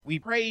We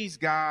praise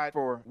God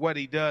for what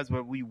he does,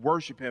 but we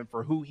worship him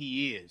for who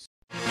he is.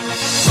 Brothers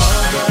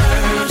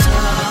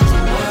of the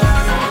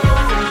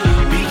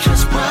world,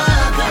 because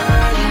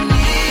brother, you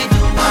need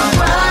the world.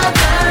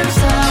 Brothers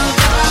of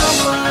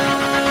the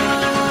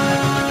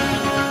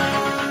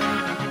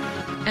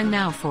world. And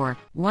now for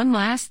one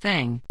last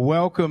thing.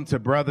 Welcome to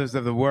Brothers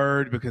of the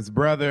Word, because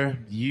brother,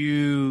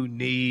 you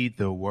need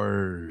the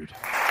word.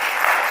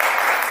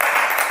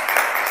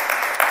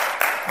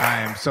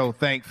 I am so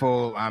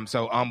thankful. I'm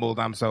so humbled.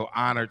 I'm so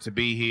honored to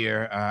be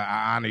here.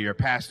 I honor your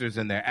pastors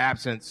in their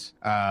absence.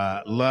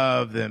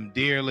 Love them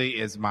dearly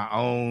as my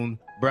own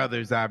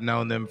brothers. I've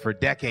known them for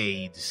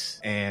decades,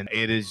 and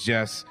it is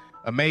just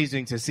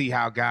amazing to see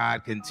how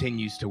God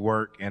continues to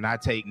work, and I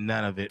take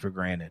none of it for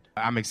granted.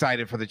 I'm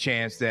excited for the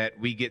chance that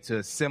we get to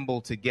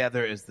assemble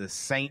together as the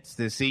saints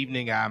this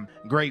evening. I'm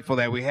grateful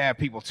that we have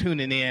people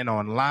tuning in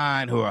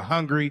online who are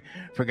hungry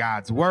for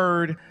God's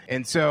word,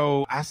 and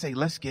so I say,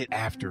 let's get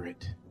after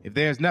it. If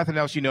there's nothing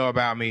else you know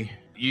about me,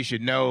 you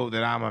should know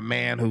that I'm a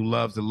man who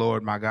loves the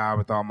Lord my God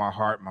with all my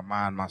heart, my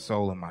mind, my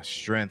soul, and my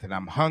strength, and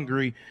I'm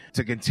hungry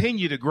to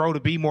continue to grow to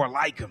be more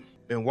like him.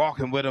 Been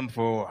walking with him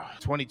for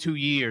 22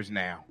 years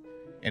now.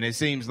 And it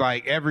seems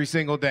like every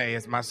single day,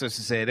 as my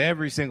sister said,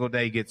 every single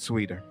day gets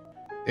sweeter.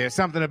 There's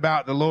something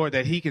about the Lord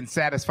that he can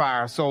satisfy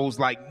our souls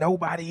like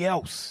nobody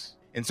else.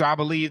 And so I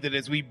believe that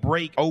as we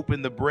break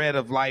open the bread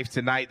of life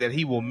tonight, that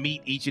he will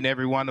meet each and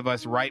every one of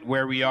us right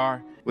where we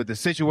are with the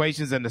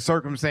situations and the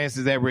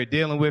circumstances that we're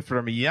dealing with,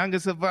 from the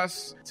youngest of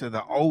us to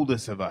the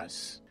oldest of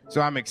us.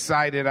 So I'm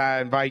excited. I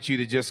invite you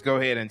to just go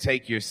ahead and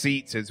take your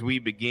seats as we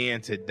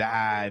begin to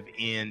dive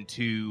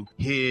into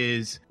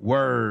his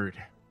word.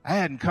 I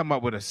hadn't come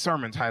up with a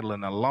sermon title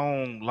in a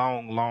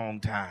long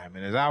time.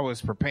 And as I was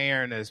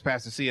preparing, as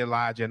Pastor C.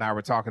 Elijah and I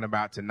were talking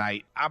about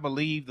tonight, I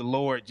believe the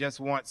Lord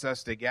just wants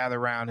us to gather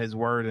around his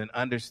word and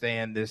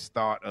understand this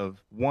thought of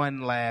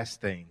one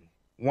last thing.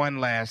 One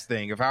last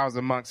thing. If I was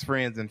amongst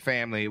friends and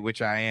family,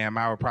 which I am,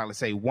 I would probably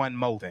say one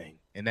more thing.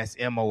 And that's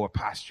M-O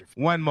apostrophe.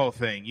 One more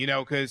thing,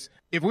 because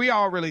if we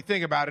all really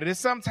think about it, it's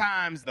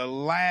sometimes the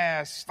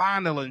last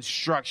final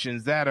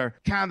instructions that are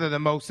kind of the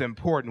most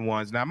important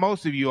ones. Now,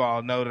 most of you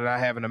all know that I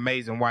have an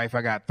amazing wife.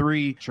 I got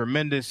 3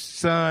 tremendous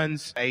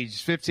sons,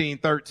 aged 15,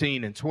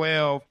 13, and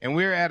 12. And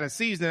we're at a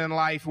season in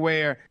life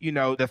where,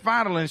 the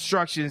final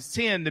instructions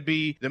tend to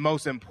be the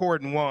most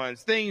important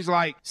ones. Things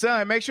like,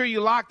 son, make sure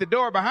you lock the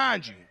door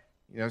behind you.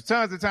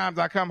 Tons of times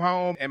I come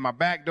home and my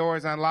back door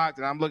is unlocked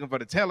and I'm looking for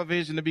the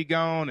television to be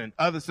gone and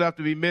other stuff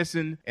to be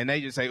missing. And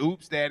they just say,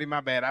 oops, daddy, my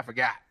bad, I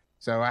forgot.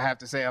 So I have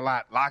to say a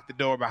lot, lock the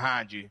door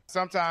behind you.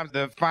 Sometimes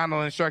the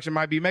final instruction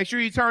might be, make sure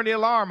you turn the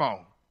alarm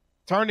on.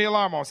 Turn the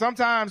alarm on.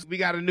 Sometimes we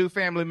got a new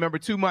family member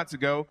 2 months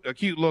ago, a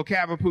cute little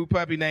Cavapoo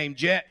puppy named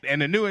Jet.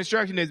 And the new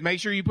instruction is make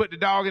sure you put the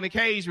dog in the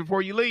cage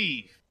before you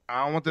leave.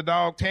 I don't want the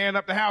dog tearing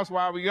up the house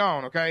while we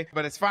gone, okay?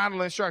 But it's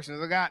final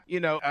instructions. I got,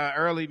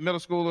 early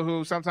middle schooler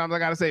who sometimes I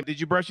got to say, did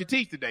you brush your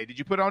teeth today? Did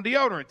you put on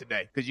deodorant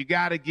today? Because you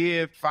got to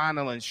give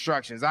final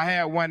instructions. I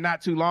had one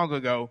not too long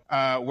ago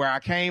where I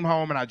came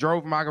home and I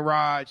drove in my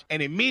garage,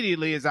 and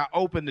immediately as I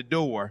opened the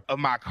door of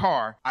my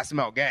car, I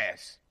smelled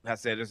gas. I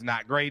said, it's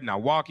not great. And I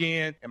walk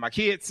in, and my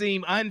kids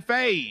seem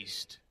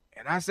unfazed.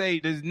 And I say,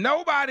 does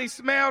nobody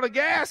smell the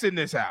gas in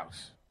this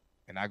house?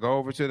 And I go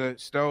over to the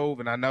stove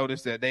and I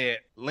noticed that they had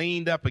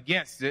leaned up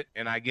against it,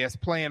 and I guess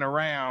playing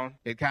around,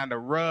 it kind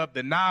of rubbed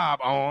the knob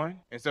on.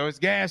 And so it's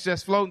gas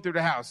just floating through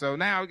the house. So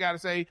now we got to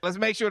say, let's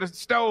make sure the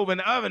stove and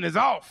the oven is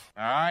off.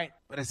 All right.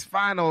 But it's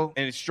final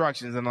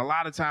instructions. And a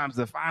lot of times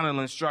the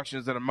final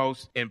instructions are the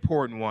most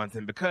important ones.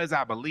 And because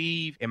I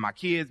believe in my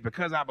kids,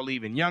 because I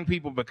believe in young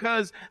people,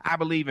 because I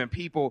believe in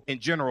people in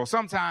general,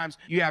 sometimes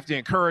you have to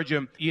encourage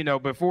them,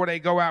 before they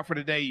go out for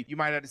the day, you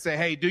might have to say,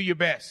 hey, do your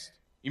best.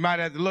 You might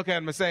have to look at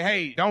them and say,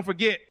 hey, don't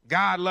forget,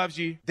 God loves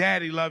you,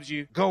 daddy loves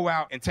you, go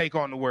out and take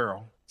on the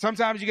world.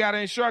 Sometimes you got to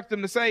instruct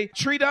them to say,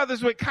 treat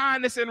others with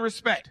kindness and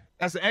respect.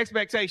 That's the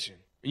expectation.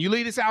 When you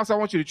leave this house, I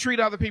want you to treat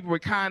other people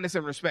with kindness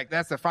and respect.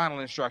 That's the final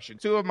instruction.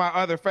 2 of my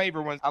other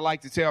favorite ones I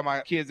like to tell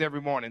my kids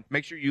every morning.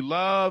 Make sure you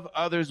love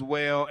others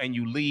well and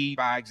you lead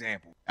by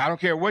example. I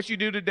don't care what you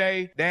do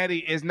today. Daddy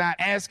is not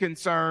as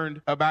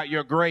concerned about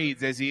your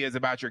grades as he is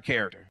about your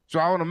character. So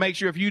I want to make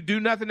sure if you do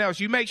nothing else,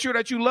 you make sure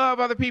that you love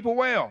other people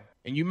well.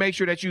 And you make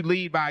sure that you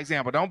lead by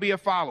example. Don't be a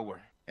follower.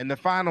 And the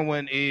final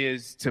one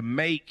is to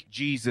make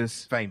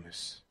Jesus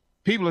famous.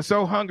 People are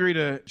so hungry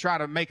to try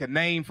to make a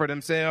name for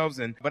themselves.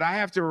 But I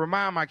have to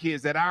remind my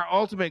kids that our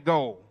ultimate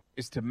goal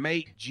is to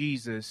make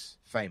Jesus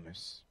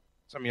famous.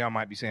 Some of y'all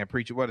might be saying,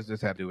 preacher, what does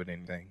this have to do with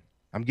anything?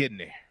 I'm getting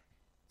there.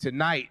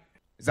 Tonight,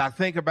 as I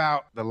think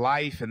about the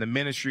life and the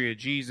ministry of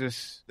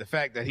Jesus, the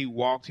fact that he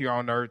walked here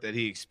on earth, that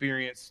he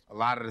experienced a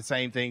lot of the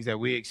same things that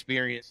we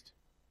experienced,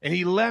 and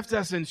he left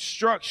us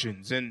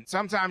instructions. And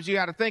sometimes you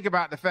got to think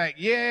about the fact,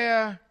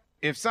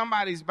 if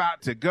somebody's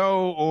about to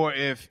go, or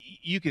if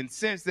you can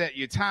sense that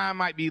your time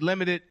might be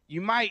limited, you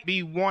might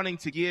be wanting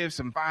to give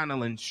some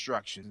final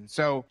instructions.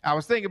 So I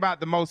was thinking about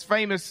the most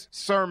famous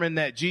sermon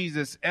that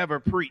Jesus ever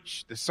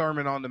preached, the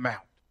Sermon on the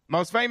Mount.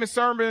 Most famous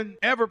sermon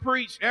ever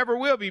preached, ever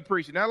will be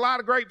preached. There are a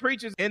lot of great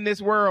preachers in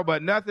this world,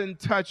 but nothing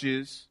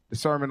touches the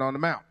Sermon on the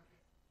Mount.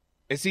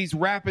 As he's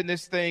wrapping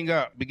this thing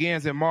up,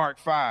 begins in Mark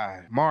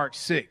 5, Mark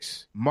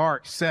 6,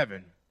 Mark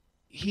 7.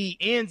 He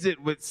ends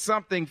it with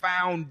something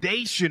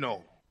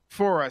foundational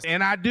for us.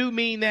 And I do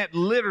mean that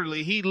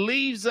literally. He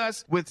leaves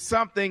us with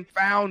something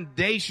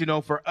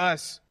foundational for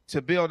us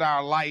to build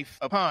our life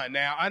upon.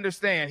 Now,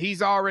 understand,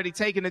 he's already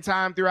taken the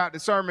time throughout the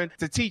sermon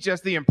to teach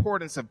us the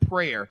importance of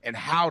prayer and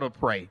how to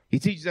pray. He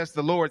teaches us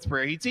the Lord's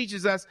Prayer. He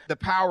teaches us the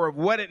power of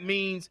what it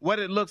means, what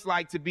it looks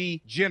like to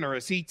be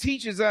generous. He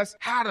teaches us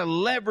how to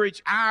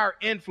leverage our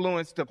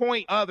influence to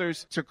point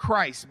others to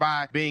Christ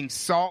by being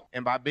salt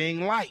and by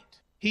being light.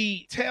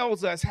 He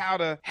tells us how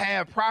to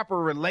have proper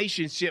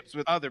relationships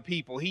with other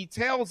people. He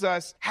tells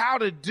us how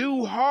to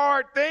do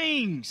hard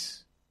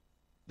things.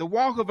 The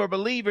walk of a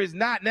believer is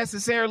not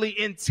necessarily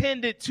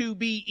intended to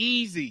be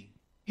easy.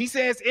 He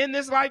says, in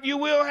this life, you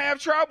will have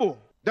trouble.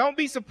 Don't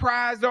be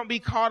surprised. Don't be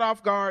caught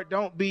off guard.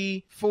 Don't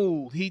be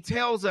fooled. He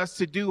tells us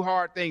to do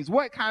hard things.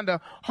 What kind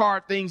of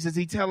hard things does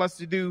he tell us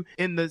to do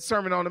in the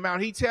Sermon on the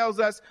Mount? He tells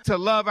us to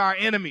love our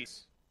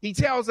enemies. He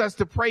tells us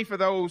to pray for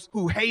those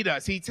who hate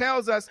us. He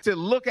tells us to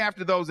look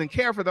after those and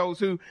care for those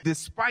who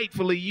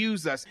despitefully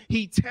use us.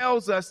 He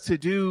tells us to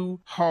do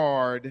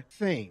hard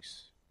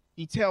things.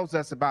 He tells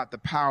us about the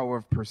power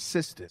of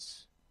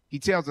persistence. He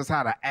tells us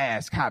how to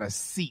ask, how to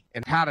seek,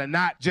 and how to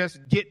not just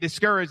get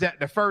discouraged at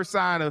the first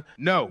sign of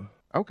no.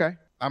 Okay,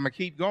 I'm going to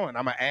keep going.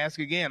 I'm going to ask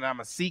again, and I'm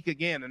going to seek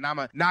again, and I'm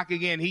going to knock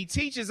again. He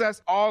teaches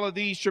us all of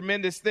these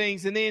tremendous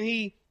things, and then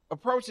he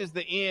approaches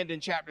the end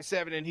in chapter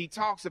 7, and he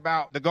talks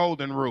about the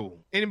golden rule.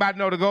 Anybody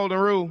know the golden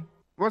rule?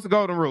 What's the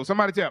golden rule?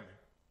 Somebody tell me.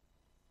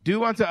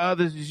 Do unto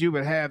others as you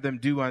would have them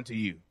do unto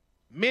you.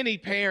 Many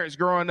parents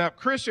growing up,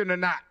 Christian or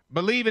not,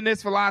 believe in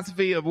this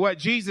philosophy of what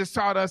Jesus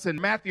taught us in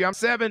Matthew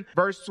 7,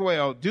 verse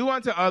 12. Do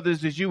unto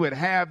others as you would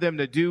have them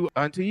to do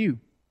unto you.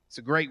 It's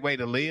a great way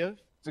to live.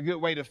 It's a good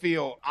way to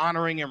feel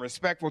honoring and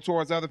respectful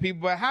towards other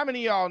people. But how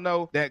many of y'all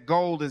know that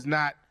gold is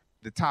not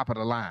the top of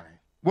the line?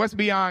 What's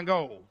beyond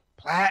gold?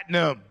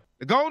 Platinum.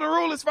 The golden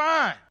rule is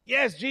fine.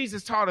 Yes,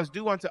 Jesus taught us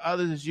do unto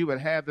others as you would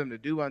have them to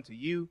do unto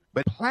you.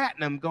 But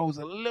platinum goes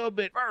a little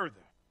bit further.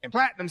 And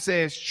platinum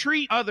says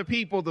treat other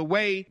people the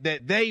way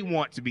that they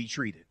want to be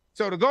treated.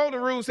 So the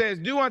golden rule says,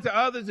 do unto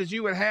others as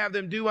you would have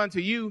them do unto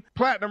you.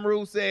 Platinum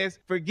rule says,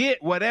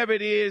 forget whatever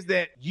it is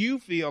that you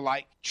feel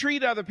like.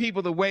 Treat other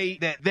people the way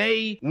that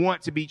they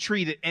want to be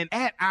treated. And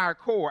at our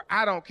core,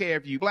 I don't care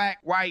if you black,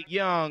 white,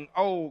 young,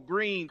 old,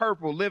 green,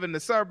 purple, live in the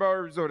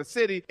suburbs or the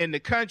city, in the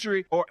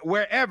country or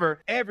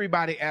wherever,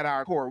 everybody at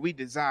our core, we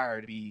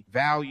desire to be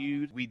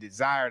valued. We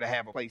desire to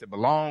have a place to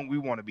belong. We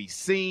want to be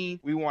seen.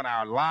 We want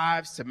our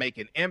lives to make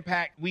an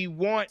impact. We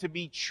want to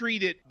be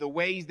treated the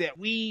ways that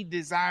we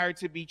desire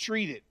to be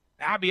treated.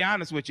 Now, I'll be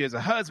honest with you, as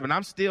a husband,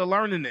 I'm still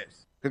learning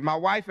this. Because my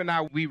wife and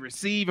I, we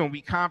receive and we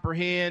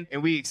comprehend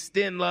and we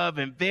extend love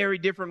in very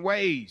different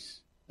ways.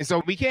 And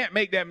so we can't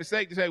make that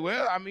mistake to say,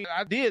 well, I mean,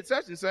 I did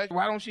such and such.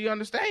 Why don't she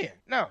understand?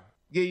 No.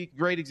 Give you a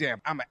great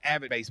example. I'm an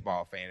avid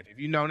baseball fan. If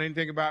you know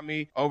anything about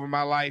me over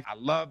my life, I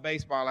love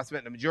baseball. I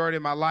spent the majority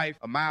of my life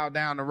a mile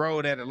down the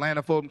road at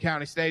Atlanta Fulton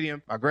County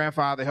Stadium. My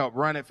grandfather helped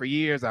run it for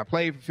years. I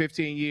played for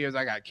 15 years.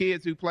 I got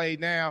kids who played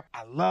now.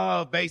 I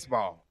love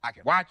baseball. I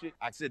can watch it.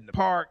 I can sit in the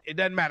park. It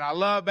doesn't matter. I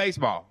love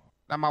baseball.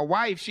 Now, my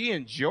wife, she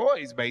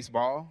enjoys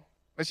baseball,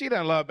 but she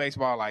doesn't love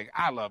baseball like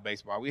I love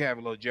baseball. We have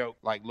a little joke,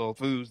 like little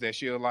foods that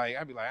she'll like.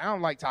 I'd be like, I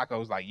don't like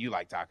tacos like you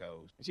like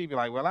tacos. And she'd be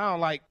like, well, I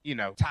don't like,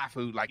 Thai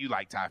food like you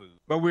like Thai food.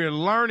 But we're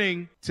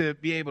learning to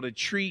be able to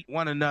treat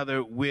one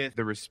another with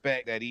the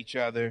respect that each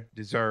other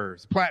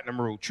deserves.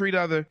 Platinum rule, treat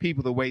other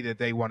people the way that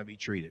they want to be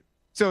treated.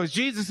 So as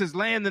Jesus is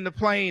landing the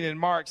plane in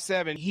Mark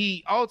 7,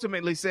 he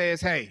ultimately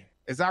says, hey,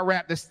 as I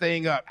wrap this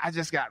thing up, I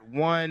just got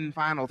one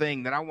final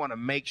thing that I want to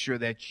make sure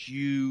that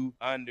you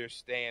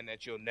understand,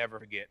 that you'll never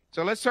forget.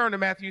 So let's turn to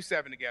Matthew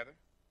 7 together.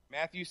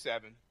 Matthew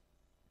 7.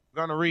 We're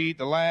going to read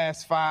the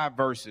last 5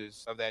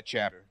 verses of that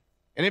chapter.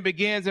 And it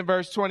begins in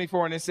verse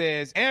 24, and it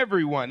says,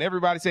 everyone,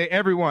 everybody say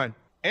everyone.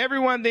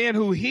 Everyone then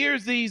who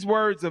hears these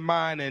words of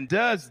mine and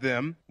does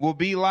them will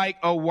be like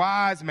a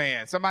wise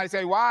man. Somebody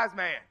say wise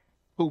man,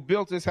 who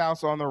built his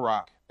house on the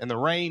rock. And the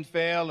rain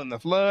fell, and the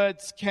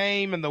floods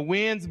came, and the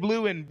winds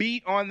blew and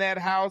beat on that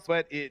house,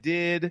 but it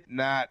did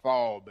not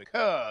fall,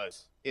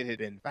 because it had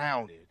been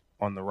founded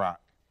on the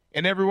rock.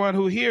 And everyone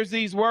who hears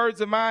these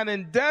words of mine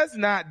and does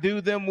not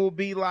do them will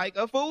be like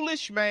a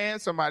foolish man.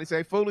 Somebody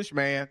say foolish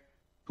man,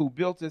 who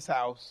built his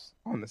house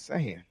on the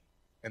sand.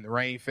 And the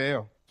rain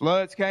fell.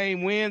 Floods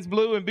came, winds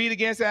blew and beat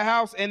against that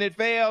house, and it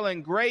fell,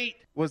 and great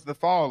was the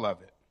fall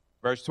of it.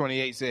 Verse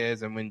 28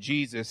 says, and when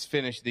Jesus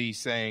finished these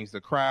sayings, the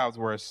crowds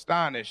were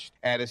astonished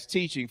at his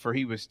teaching, for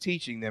he was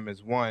teaching them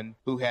as one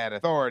who had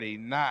authority,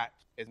 not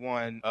as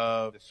one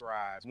of the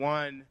scribes.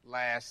 One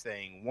last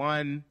thing,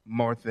 one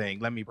more thing.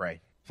 Let me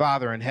pray.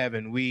 Father in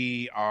heaven,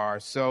 we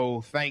are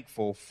so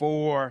thankful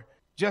for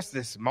just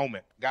this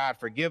moment. God,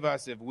 forgive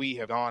us if we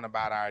have gone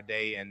about our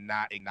day and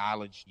not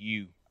acknowledged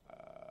you.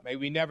 May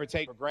we never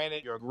take for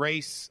granted your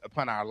grace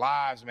upon our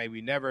lives. May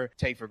we never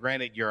take for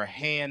granted your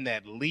hand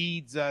that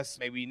leads us.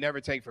 May we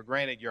never take for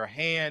granted your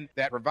hand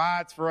that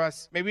provides for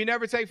us. May we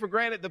never take for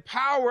granted the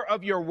power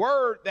of your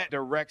word that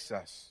directs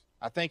us.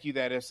 I thank you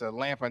that it's a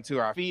lamp unto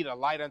our feet, a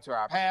light unto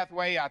our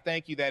pathway. I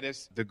thank you that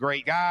it's the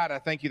great God. I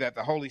thank you that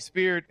the Holy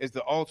Spirit is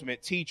the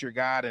ultimate teacher,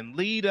 God, and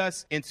lead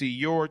us into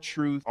your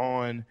truth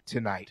on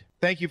tonight.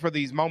 Thank you for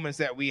these moments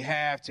that we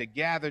have to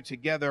gather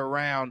together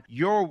around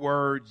your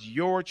words,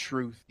 your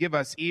truth. Give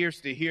us ears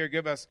to hear,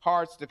 give us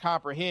hearts to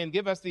comprehend,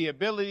 give us the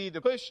ability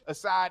to push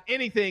aside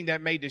anything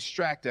that may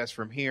distract us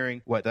from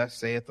hearing what thus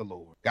saith the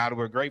Lord. God,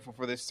 we're grateful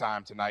for this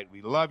time tonight.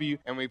 We love you,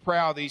 and we pray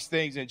all these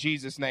things in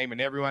Jesus' name, and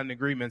everyone in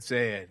agreement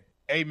said,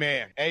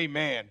 amen.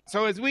 Amen.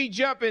 So as we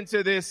jump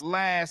into this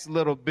last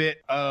little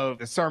bit of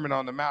the Sermon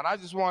on the Mount, I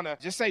just want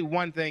to say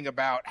one thing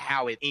about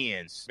how it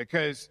ends,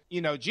 because,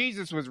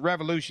 Jesus was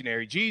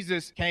revolutionary.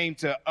 Jesus came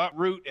to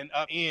uproot and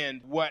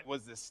upend what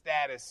was the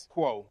status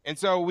quo. And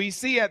so we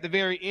see at the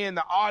very end,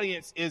 the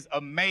audience is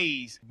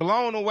amazed,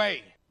 blown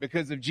away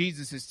because of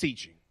Jesus'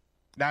 teaching.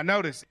 Now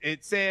notice,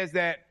 it says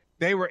that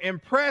they were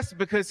impressed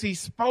because he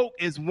spoke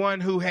as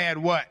one who had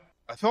what?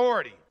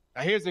 Authority.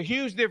 Now, here's a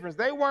huge difference.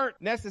 They weren't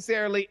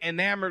necessarily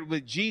enamored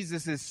with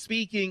Jesus'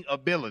 speaking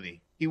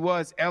ability. He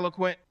was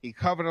eloquent. He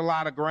covered a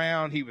lot of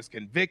ground. He was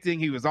convicting.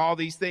 He was all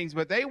these things,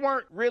 but they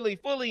weren't really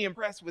fully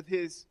impressed with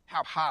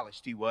how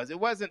polished he was.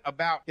 It wasn't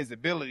about his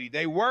ability.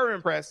 They were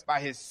impressed by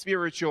his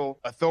spiritual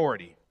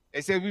authority.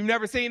 They said, we've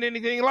never seen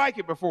anything like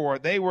it before.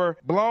 They were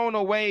blown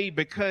away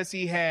because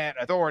he had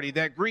authority.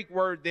 That Greek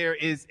word there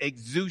is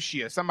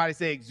exousia. Somebody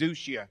say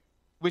exousia,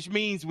 which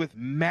means with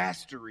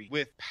mastery,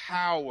 with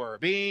power,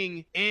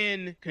 being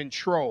in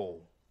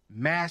control.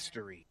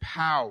 Mastery,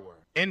 power,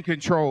 in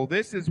control.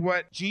 This is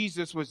what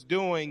Jesus was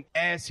doing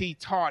as he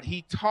taught.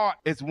 He taught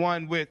as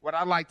one with what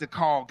I like to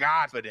call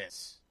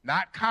Godfidence.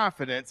 Not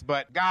confidence,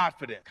 but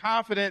Godfidence.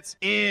 Confidence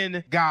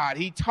in God.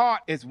 He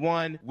taught as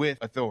one with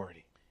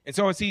authority. And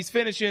so as he's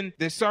finishing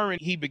this sermon,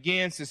 he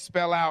begins to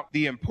spell out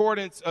the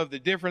importance of the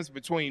difference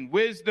between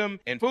wisdom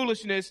and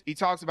foolishness. He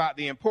talks about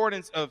the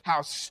importance of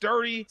how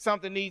sturdy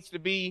something needs to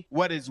be,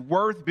 what is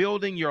worth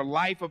building your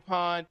life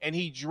upon. And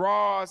he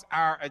draws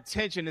our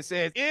attention and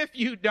says, if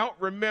you don't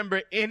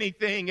remember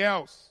anything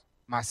else,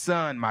 my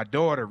son, my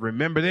daughter,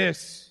 remember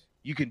this.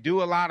 You can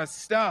do a lot of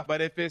stuff, but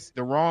if it's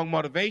the wrong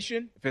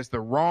motivation, if it's the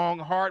wrong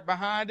heart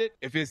behind it,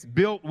 if it's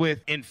built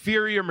with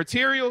inferior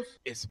materials,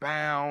 it's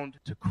bound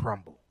to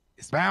crumble.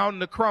 It's bound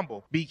to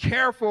crumble. Be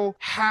careful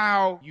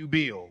how you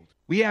build.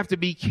 We have to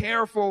be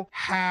careful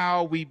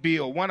how we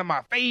build. One of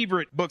my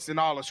favorite books in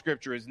all of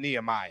Scripture is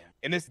Nehemiah.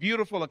 And this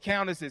beautiful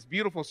account is this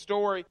beautiful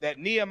story that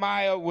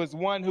Nehemiah was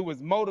one who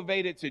was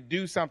motivated to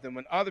do something.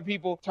 When other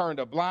people turned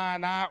a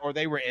blind eye, or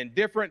they were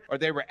indifferent, or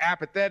they were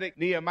apathetic,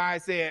 Nehemiah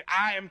said,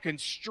 I am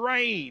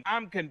constrained.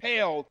 I'm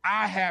compelled.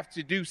 I have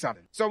to do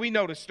something. So we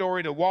know the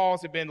story. The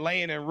walls have been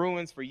laying in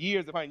ruins for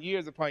years upon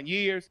years upon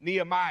years.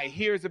 Nehemiah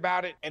hears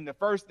about it. And the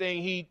first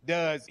thing he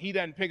does, he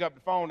doesn't pick up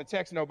the phone to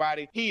text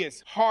nobody. He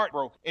is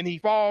heartbroken, and he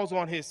falls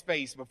on his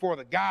face before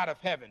the God of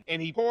heaven.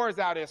 And he pours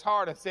out his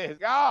heart and says,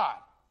 God,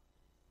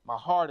 my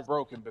heart is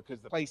broken because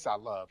the place I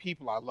love,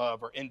 people I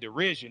love are in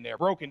derision. They're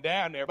broken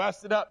down. They're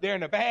busted up. They're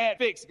in a bad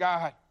fix,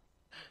 God.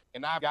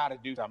 And I've got to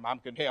do something. I'm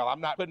compelled.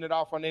 I'm not putting it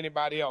off on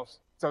anybody else.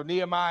 So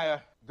Nehemiah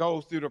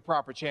goes through the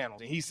proper channels,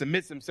 and he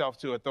submits himself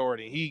to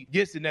authority. He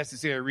gets the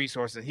necessary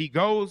resources. He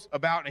goes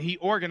about and he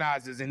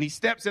organizes, and he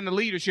steps into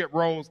leadership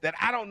roles that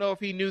I don't know if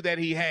he knew that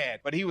he had,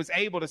 but he was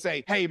able to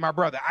say, hey, my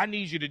brother, I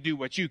need you to do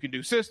what you can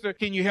do. Sister,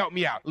 can you help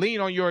me out?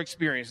 Lean on your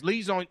experience.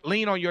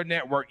 Lean on your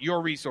network,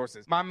 your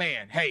resources. My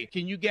man, hey,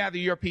 can you gather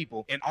your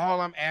people? And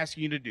all I'm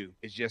asking you to do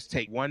is just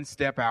take one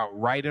step out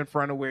right in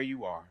front of where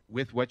you are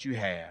with what you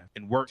have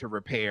and work to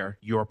repair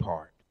your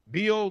part.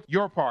 Build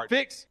your part.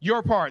 Fix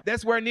your part.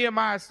 That's where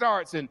Nehemiah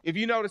starts. And if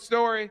you know the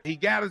story, he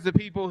gathers the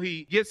people.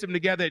 He gets them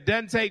together. It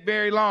doesn't take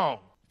very long.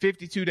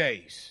 52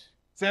 days,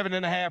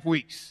 7.5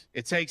 weeks.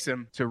 It takes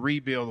him to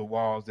rebuild the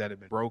walls that have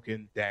been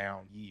broken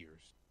down years,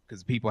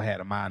 because people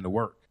had a mind to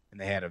work and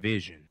they had a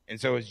vision. And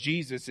so as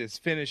Jesus is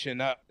finishing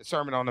up the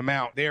Sermon on the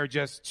Mount, there are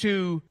just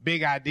two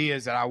big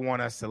ideas that I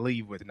want us to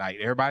leave with tonight.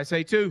 Everybody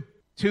say two.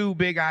 Two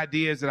big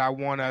ideas that I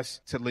want us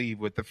to leave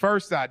with. The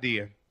first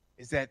idea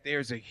is that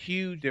there's a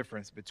huge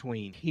difference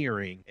between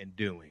hearing and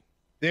doing.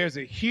 There's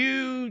a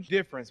huge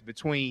difference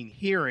between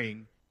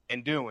hearing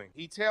and doing.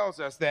 He tells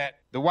us that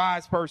the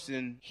wise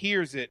person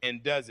hears it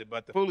and does it,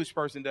 but the foolish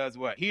person does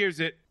what? Hears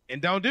it and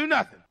don't do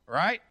nothing,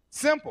 right?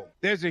 Simple.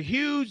 There's a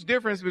huge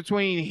difference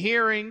between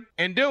hearing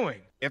and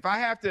doing. If I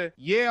have to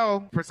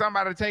yell for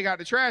somebody to take out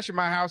the trash in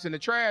my house and the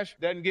trash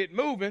doesn't get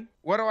moving,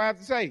 what do I have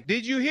to say?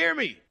 Did you hear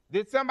me?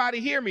 Did somebody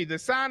hear me? The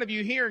sign of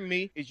you hearing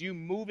me is you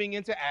moving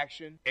into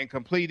action and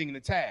completing the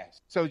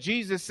task. So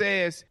Jesus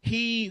says,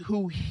 he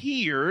who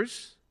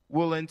hears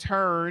will in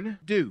turn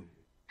do.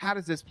 How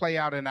does this play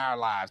out in our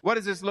lives? What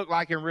does this look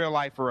like in real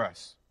life for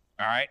us?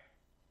 All right.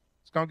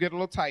 It's going to get a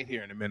little tight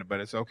here in a minute, but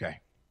it's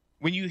okay.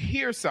 When you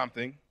hear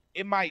something,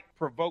 it might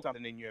provoke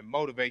something in you and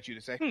motivate you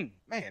to say,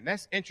 man,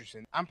 that's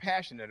interesting. I'm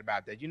passionate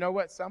about that. You know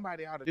what?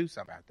 Somebody ought to do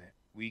something about that.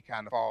 We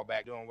kind of fall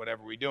back doing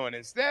whatever we're doing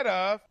instead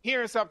of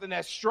hearing something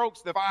that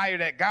strokes the fire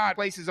that God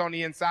places on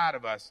the inside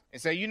of us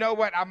and say, you know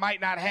what? I might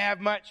not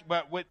have much,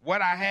 but with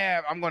what I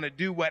have, I'm going to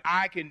do what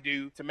I can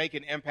do to make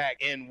an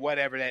impact in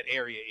whatever that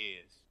area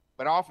is.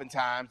 But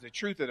oftentimes, the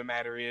truth of the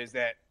matter is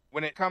that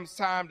when it comes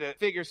time to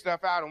figure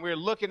stuff out and we're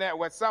looking at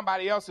what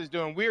somebody else is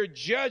doing, we're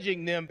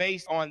judging them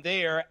based on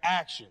their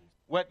actions,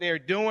 what they're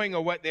doing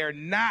or what they're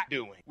not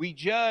doing. We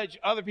judge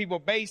other people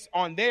based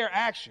on their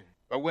action.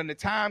 But when the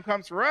time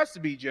comes for us to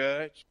be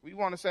judged, we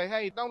want to say,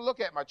 hey, don't look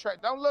at my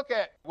track. Don't look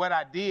at what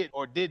I did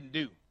or didn't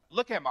do.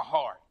 Look at my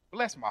heart.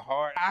 Bless my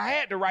heart. I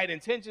had the right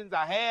intentions.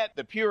 I had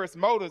the purest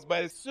motives,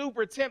 but it's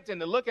super tempting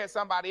to look at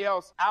somebody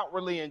else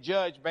outwardly and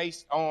judge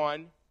based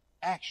on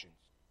actions.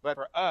 But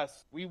for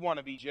us, we want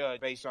to be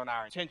judged based on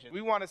our intentions.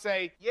 We want to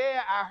say,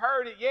 yeah, I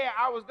heard it. Yeah,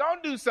 I was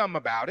going to do something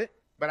about it,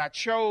 but I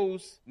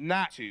chose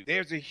not to.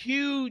 There's a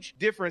huge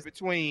difference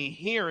between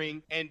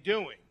hearing and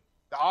doing.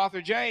 The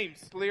author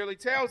James clearly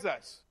tells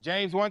us,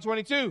 James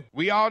 1:22,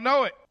 we all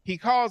know it. He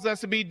calls us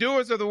to be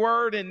doers of the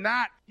word and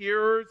not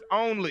hearers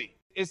only.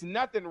 It's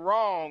nothing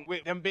wrong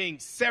with them being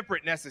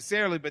separate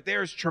necessarily, but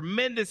there's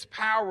tremendous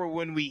power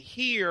when we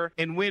hear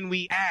and when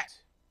we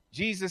act.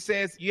 Jesus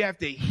says you have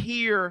to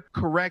hear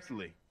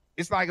correctly.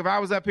 It's like if I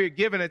was up here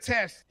giving a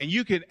test and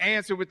you could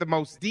answer with the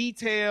most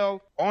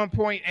detailed,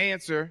 on-point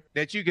answer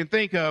that you can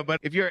think of, but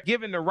if you're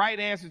giving the right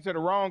answer to the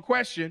wrong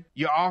question,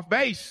 you're off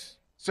base.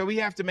 So we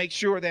have to make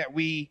sure that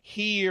we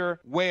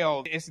hear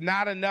well. It's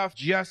not enough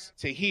just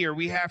to hear.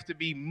 We have to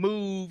be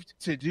moved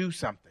to do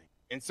something.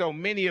 And so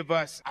many of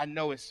us, I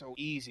know it's so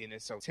easy and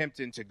it's so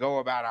tempting to go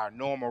about our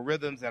normal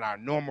rhythms and our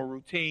normal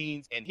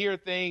routines and hear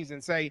things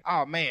and say,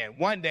 oh man,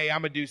 one day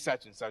I'm going to do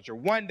such and such, or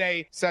one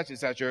day such and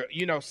such, or,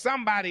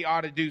 somebody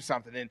ought to do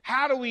something. And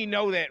how do we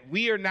know that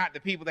we are not the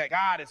people that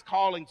God is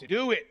calling to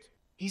do it?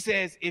 He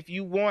says, if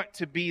you want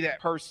to be that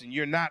person,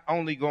 you're not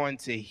only going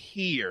to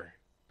hear,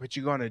 but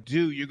you're going to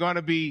do. You're going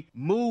to be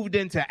moved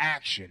into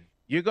action.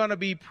 You're going to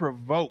be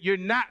provoked. You're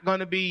not going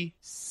to be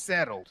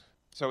settled.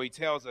 So he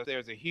tells us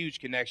there's a huge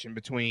connection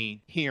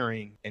between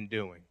hearing and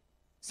doing.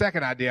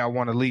 Second idea I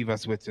want to leave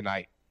us with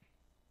tonight.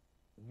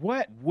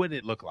 What would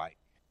it look like?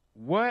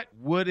 What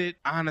would it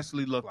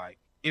honestly look like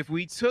if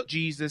we took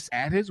Jesus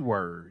at his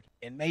word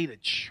and made a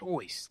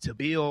choice to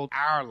build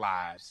our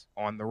lives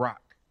on the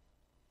rock?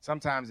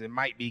 Sometimes it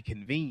might be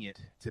convenient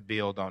to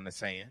build on the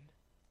sand.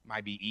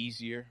 Might be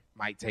easier,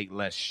 might take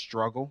less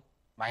struggle,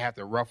 might have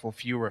to ruffle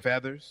fewer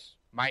feathers,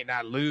 might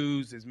not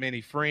lose as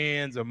many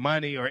friends or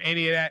money or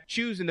any of that,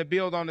 choosing to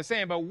build on the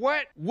sand. But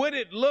what would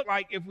it look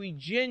like if we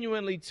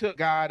genuinely took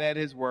God at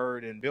his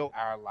word and built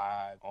our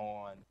lives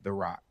on the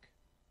rock?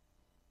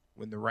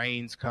 When the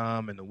rains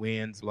come and the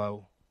winds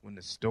blow, when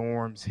the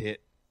storms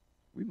hit,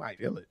 we might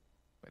feel it,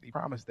 but he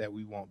promised that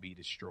we won't be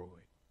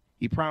destroyed.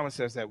 He promised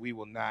us that we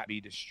will not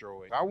be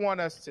destroyed. I want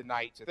us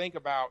tonight to think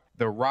about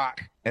the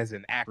rock as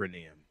an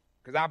acronym,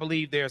 because I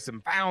believe there are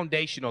some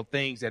foundational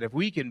things that if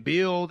we can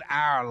build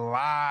our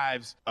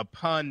lives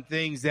upon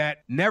things that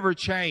never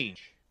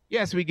change.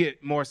 Yes, we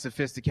get more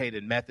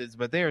sophisticated methods,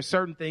 but there are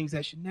certain things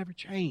that should never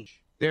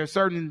change. There are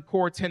certain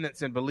core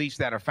tenets and beliefs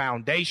that are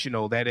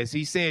foundational, that as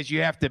he says,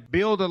 you have to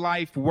build a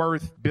life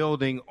worth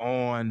building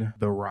on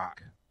the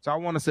rock. So I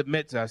want to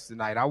submit to us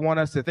tonight. I want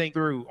us to think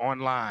through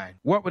online.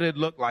 What would it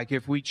look like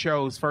if we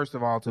chose, first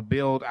of all, to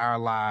build our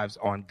lives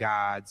on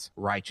God's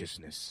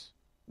righteousness?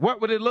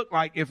 What would it look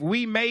like if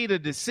we made a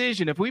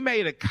decision, if we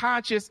made a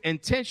conscious,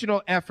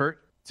 intentional effort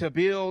to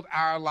build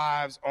our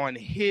lives on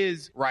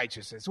his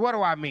righteousness? What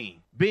do I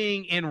mean?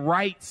 Being in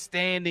right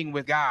standing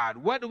with God.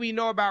 What do we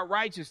know about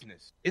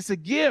righteousness? It's a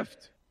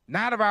gift,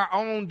 not of our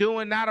own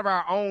doing, not of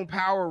our own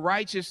power.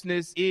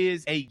 Righteousness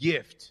is a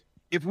gift.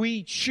 If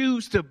we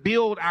choose to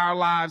build our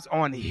lives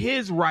on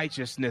his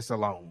righteousness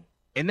alone,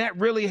 and that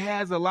really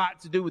has a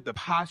lot to do with the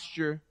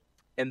posture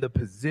and the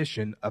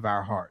position of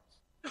our hearts.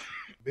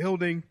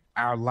 Building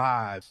our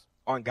lives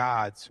on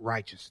God's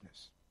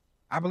righteousness.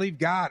 I believe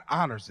God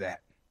honors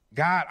that.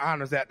 God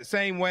honors that the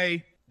same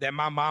way that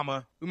my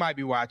mama, who might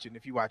be watching,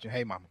 if you're watching,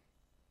 hey mama.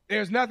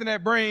 There's nothing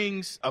that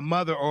brings a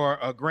mother or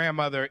a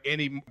grandmother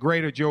any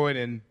greater joy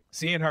than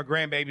seeing her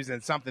grandbabies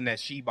in something that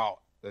she bought.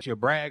 So she'll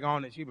brag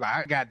on it. She'll be like,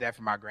 I got that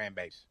for my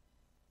grandbabies.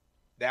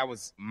 That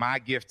was my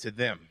gift to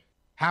them.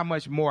 How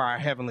much more our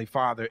Heavenly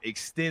Father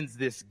extends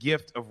this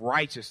gift of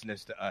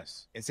righteousness to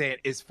us and say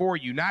it's for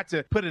you, not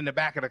to put in the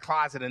back of the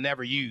closet and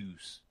never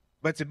use,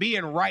 but to be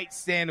in right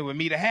standing with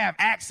me, to have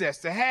access,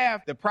 to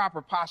have the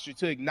proper posture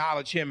to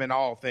acknowledge him in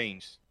all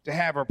things, to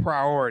have a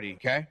priority,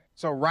 okay?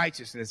 So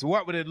righteousness,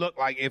 what would it look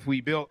like if we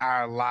built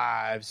our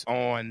lives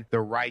on the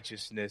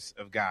righteousness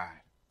of God?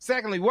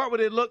 Secondly, what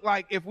would it look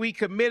like if we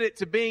committed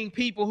to being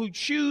people who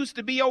choose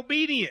to be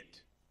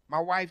obedient? My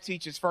wife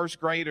teaches first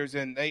graders,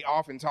 and they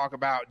often talk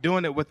about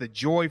doing it with a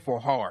joyful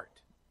heart.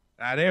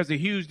 Now, there's a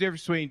huge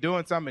difference between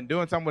doing something and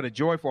doing something with a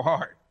joyful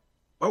heart.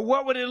 But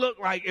what would it look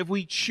like if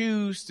we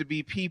choose to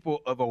be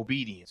people of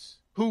obedience,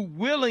 who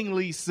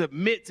willingly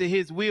submit to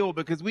his will,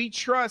 because we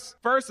trust,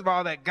 first of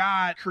all, that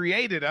God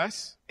created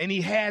us and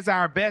he has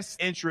our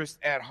best interest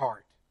at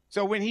heart.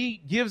 So when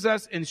he gives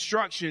us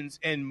instructions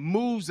and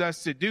moves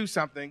us to do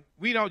something,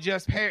 we don't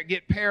just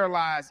get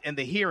paralyzed in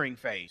the hearing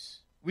phase.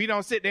 We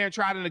don't sit there and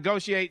try to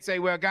negotiate, say,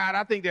 well, God,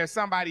 I think there's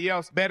somebody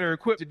else better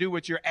equipped to do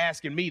what you're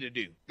asking me to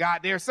do.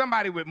 God, there's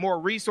somebody with more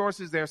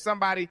resources. There's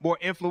somebody more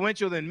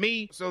influential than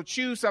me. So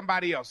choose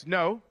somebody else.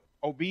 No,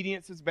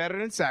 obedience is better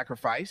than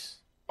sacrifice.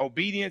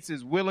 Obedience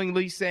is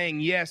willingly saying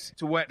yes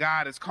to what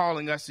God is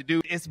calling us to do.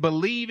 It's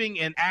believing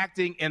and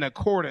acting in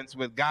accordance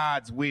with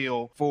God's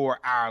will for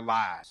our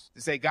lives.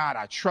 To say, God,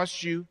 I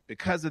trust you.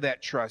 Because of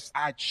that trust,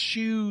 I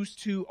choose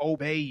to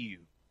obey you.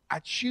 I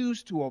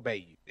choose to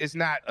obey you. It's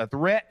not a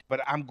threat, but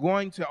I'm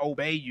going to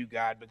obey you,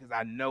 God, because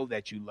I know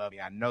that you love me.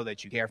 I know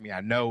that you care for me.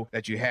 I know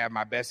that you have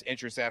my best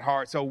interests at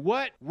heart. So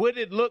what would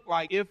it look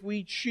like if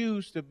we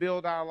choose to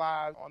build our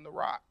lives on the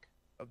rock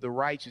of the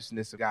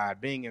righteousness of God,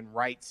 being in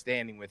right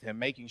standing with him,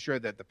 making sure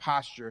that the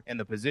posture and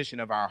the position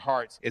of our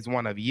hearts is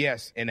one of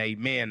yes and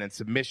amen and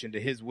submission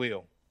to his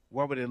will?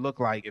 What would it look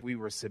like if we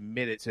were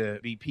submitted to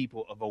be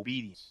people of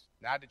obedience?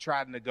 Not to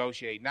try to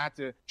negotiate, not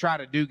to try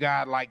to do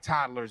God like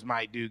toddlers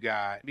might do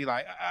God. Be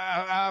like,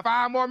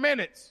 5 more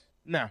minutes.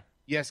 No.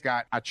 Yes,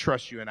 God, I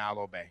trust you and I'll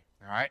obey.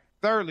 All right.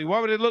 Thirdly,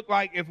 what would it look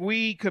like if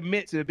we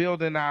commit to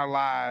building our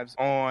lives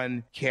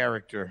on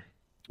character?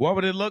 What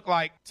would it look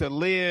like to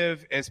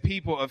live as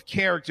people of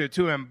character,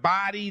 to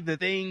embody the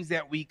things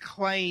that we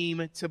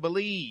claim to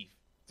believe,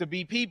 to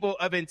be people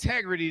of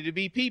integrity, to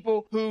be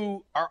people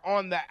who are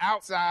on the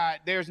outside?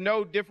 There's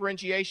no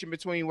differentiation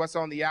between what's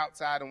on the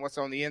outside and what's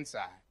on the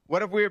inside.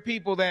 What if we're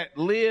people that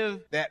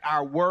live that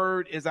our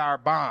word is our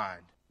bond,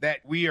 that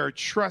we are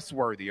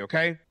trustworthy,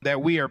 okay?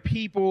 That we are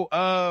people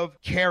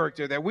of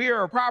character, that we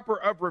are a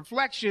proper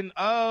reflection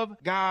of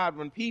God.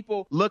 When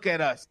people look at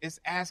us, it's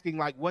asking,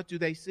 like, what do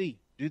they see?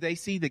 Do they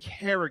see the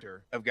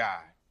character of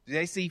God? Do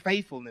they see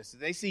faithfulness? Do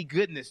they see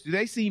goodness? Do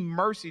they see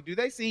mercy? Do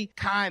they see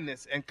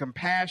kindness and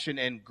compassion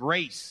and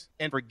grace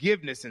and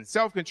forgiveness and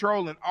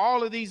self-control and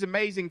all of these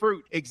amazing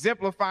fruit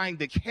exemplifying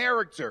the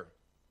character?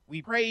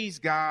 We praise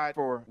God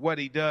for what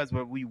he does,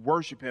 but we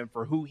worship him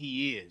for who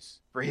he is,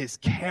 for his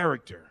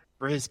character,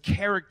 for his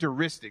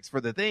characteristics,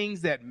 for the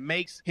things that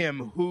makes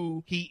him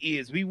who he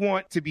is. We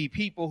want to be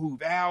people who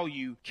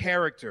value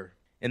character.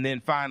 And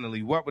then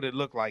finally, what would it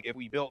look like if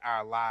we built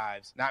our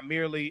lives not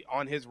merely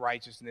on his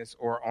righteousness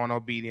or on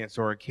obedience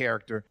or a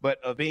character,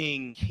 but of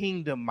being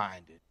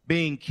kingdom-minded,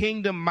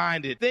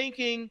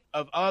 thinking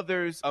of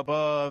others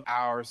above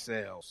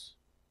ourselves,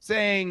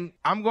 saying,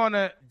 I'm going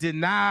to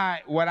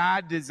deny what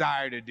I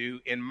desire to do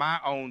in my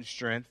own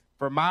strength,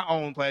 for my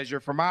own pleasure,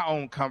 for my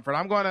own comfort.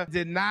 I'm going to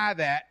deny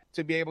that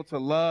to be able to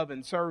love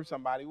and serve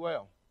somebody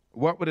well.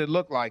 What would it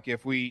look like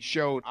if we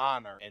showed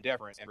honor and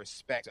deference and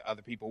respect to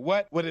other people?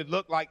 What would it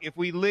look like if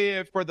we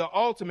lived for the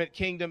ultimate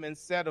kingdom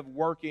instead of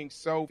working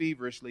so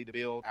feverishly to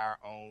build our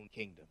own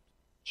kingdom?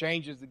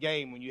 Changes the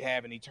game when you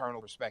have an eternal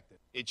perspective.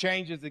 It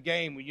changes the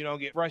game when you don't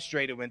get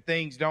frustrated when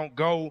things don't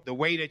go the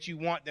way that you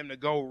want them to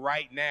go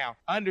right now.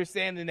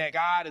 Understanding that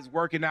God is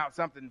working out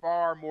something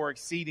far more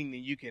exceeding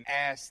than you can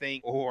ask,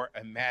 think, or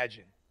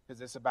imagine. Because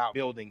it's about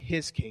building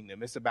his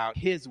kingdom. It's about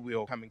his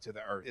will coming to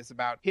the earth. It's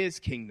about his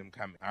kingdom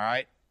coming, all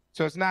right?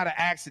 So it's not an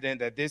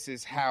accident that this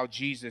is how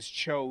Jesus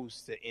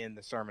chose to end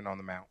the Sermon on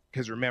the Mount.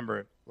 Because remember,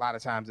 a lot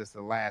of times it's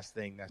the last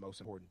thing that's the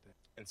most important thing.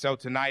 And so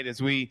tonight,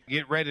 as we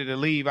get ready to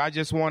leave, I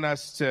just want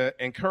us to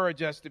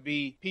encourage us to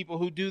be people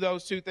who do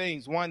those two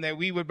things. One, that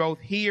we would both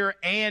hear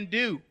and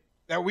do,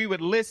 that we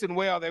would listen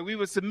well, that we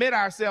would submit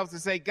ourselves to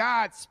say,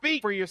 God,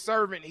 speak, for your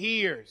servant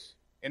hears.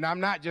 And I'm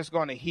not just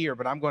going to hear,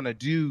 but I'm going to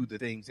do the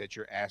things that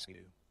you're asking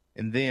to.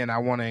 And then I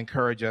want to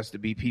encourage us to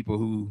be people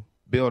who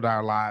build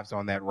our lives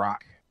on that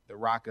rock, the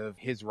rock of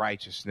his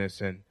righteousness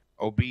and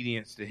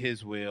obedience to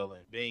his will,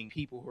 and being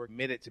people who are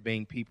committed to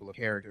being people of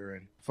character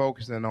and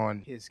focusing on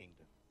his kingdom.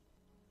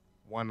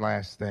 One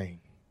last thing.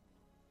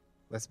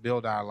 Let's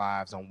build our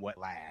lives on what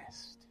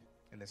lasts.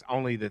 And it's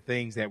only the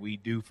things that we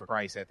do for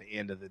Christ at the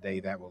end of the day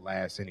that will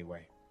last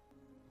anyway.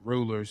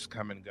 Rulers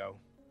come and go.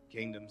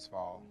 Kingdoms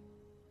fall.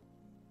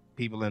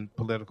 People in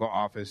political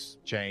office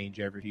change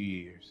every few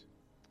years.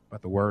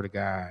 But the word of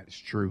God is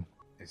true.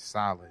 It's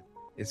solid.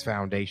 It's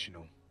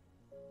foundational.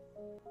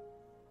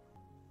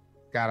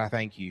 God, I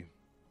thank you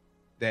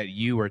that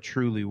you are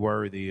truly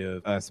worthy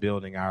of us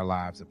building our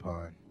lives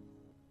upon.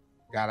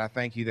 God, I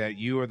thank you that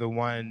you are the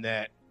one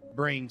that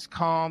brings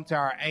calm to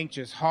our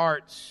anxious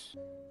hearts,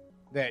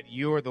 that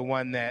you're the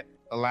one that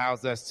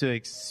allows us to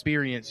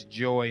experience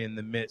joy in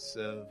the midst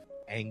of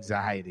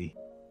anxiety.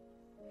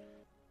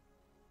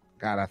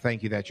 God, I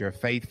thank you that you're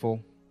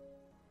faithful.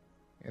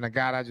 And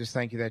God, I just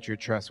thank you that you're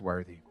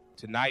trustworthy.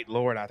 Tonight,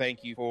 Lord, I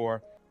thank you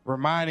for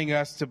reminding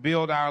us to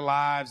build our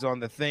lives on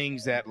the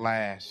things that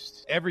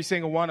last. Every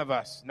single one of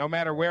us, no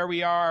matter where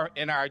we are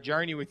in our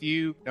journey with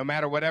you, no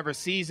matter whatever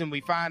season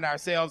we find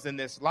ourselves in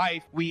this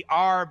life, we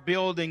are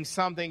building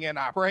something. And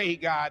I pray,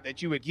 God,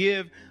 that you would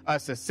give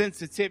us a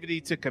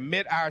sensitivity to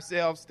commit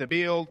ourselves to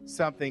build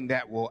something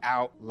that will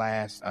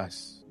outlast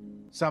us,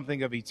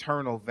 something of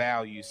eternal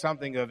value,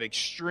 something of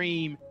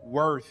extreme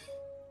worth.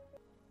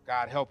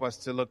 God, help us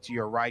to look to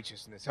your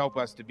righteousness. Help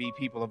us to be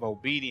people of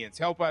obedience.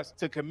 Help us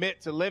to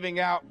commit to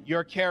living out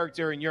your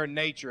character and your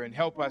nature, and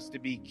help us to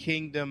be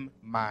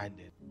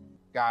kingdom-minded.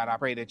 God, I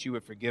pray that you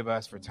would forgive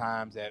us for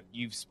times that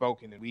you've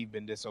spoken and we've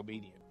been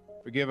disobedient.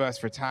 Forgive us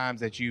for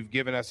times that you've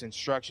given us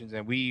instructions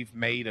and we've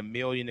made a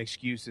million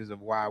excuses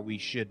of why we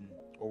shouldn't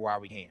or why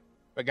we can't.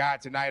 But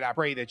God, tonight I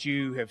pray that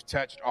you have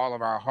touched all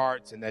of our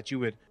hearts and that you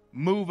would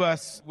move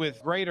us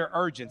with greater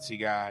urgency,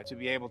 God, to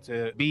be able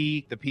to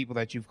be the people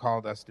that you've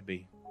called us to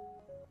be.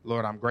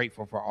 Lord, I'm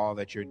grateful for all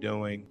that you're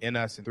doing in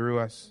us and through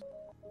us.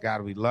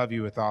 God, we love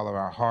you with all of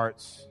our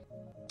hearts.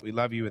 We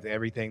love you with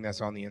everything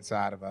that's on the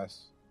inside of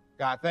us.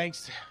 God,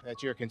 thanks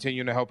that you're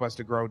continuing to help us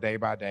to grow day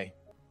by day.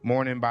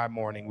 Morning by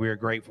morning, we are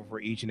grateful for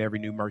each and every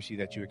new mercy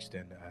that you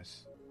extend to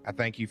us. I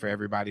thank you for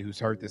everybody who's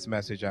heard this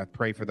message. I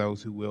pray for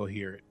those who will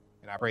hear it.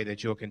 And I pray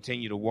that you'll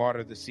continue to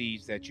water the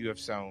seeds that you have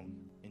sown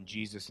in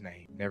Jesus'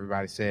 name. And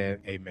everybody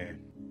said, amen.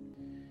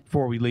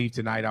 Before we leave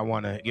tonight, I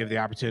want to give the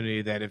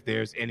opportunity that if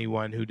there's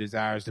anyone who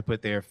desires to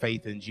put their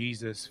faith in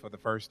Jesus for the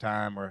first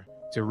time or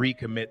to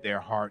recommit their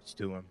hearts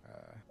to him,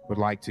 would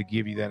like to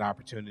give you that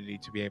opportunity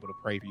to be able to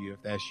pray for you.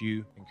 If that's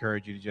you, I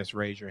encourage you to just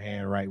raise your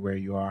hand right where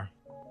you are.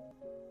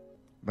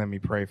 Let me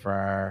pray for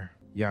our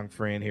young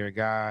friend here.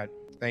 God,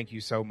 thank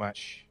you so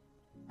much.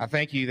 I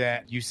thank you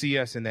that you see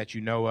us and that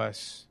you know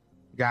us.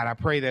 God, I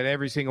pray that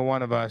every single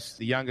one of us,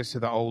 the youngest to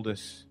the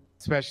oldest,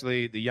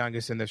 especially the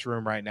youngest in this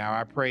room right now,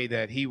 I pray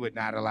that he would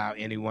not allow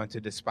anyone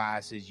to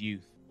despise his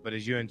youth. But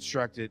as you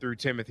instructed through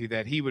Timothy,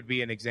 that he would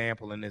be an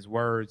example in his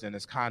words and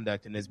his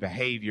conduct and his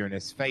behavior and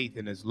his faith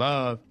and his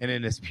love and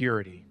in his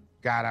purity.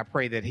 God, I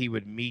pray that he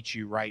would meet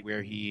you right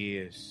where he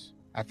is.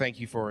 I thank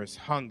you for his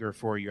hunger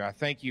for you. I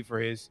thank you for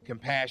his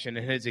compassion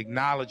and his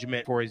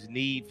acknowledgement for his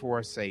need for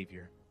a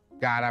Savior.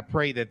 God, I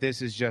pray that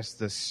this is just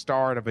the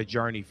start of a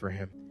journey for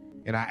him.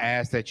 And I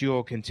ask that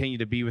you'll continue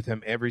to be with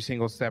him every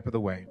single step of the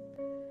way.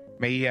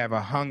 May he have a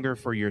hunger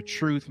for your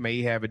truth. May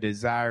he have a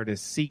desire to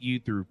seek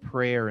you through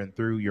prayer and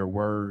through your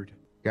word.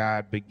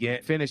 God,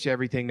 finish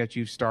everything that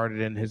you've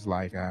started in his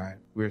life, God.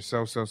 We're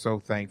so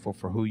thankful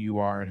for who you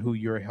are and who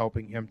you're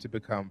helping him to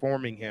become,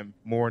 forming him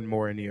more and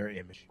more into your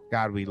image.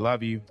 God, we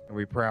love you, and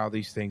we pray all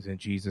these things in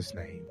Jesus'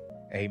 name.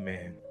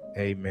 Amen.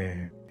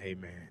 Amen.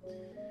 Amen.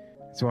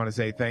 I just want to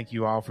say thank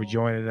you all for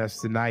joining us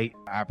tonight.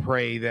 I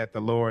pray that the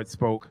Lord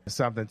spoke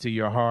something to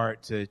your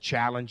heart to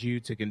challenge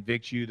you, to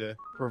convict you, to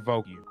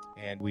provoke you.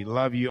 And we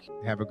love you.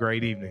 Have a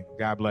great evening.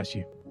 God bless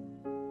you.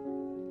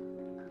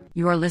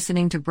 You are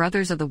listening to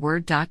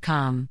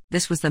brothersoftheword.com.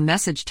 This was the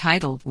message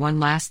titled One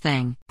Last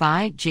Thing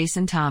by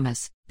Jason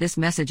Thomas. This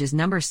message is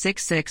number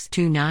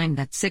 6629.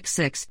 That's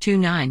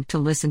 6629. To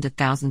listen to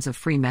thousands of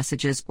free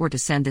messages or to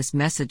send this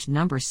message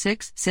number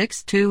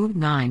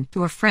 6629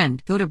 to a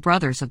friend, go to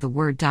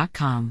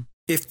brothersoftheword.com.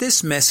 If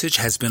this message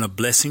has been a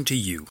blessing to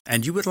you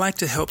and you would like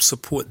to help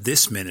support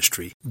this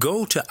ministry,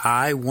 go to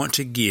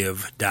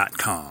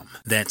iwanttogive.com.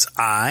 That's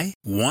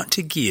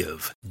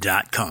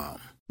iwanttogive.com.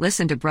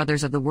 Listen to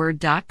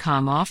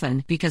brothersoftheword.com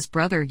often because,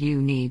 brother,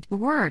 you need the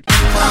word.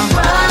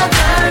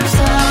 Brothers of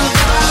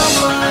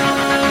the Word.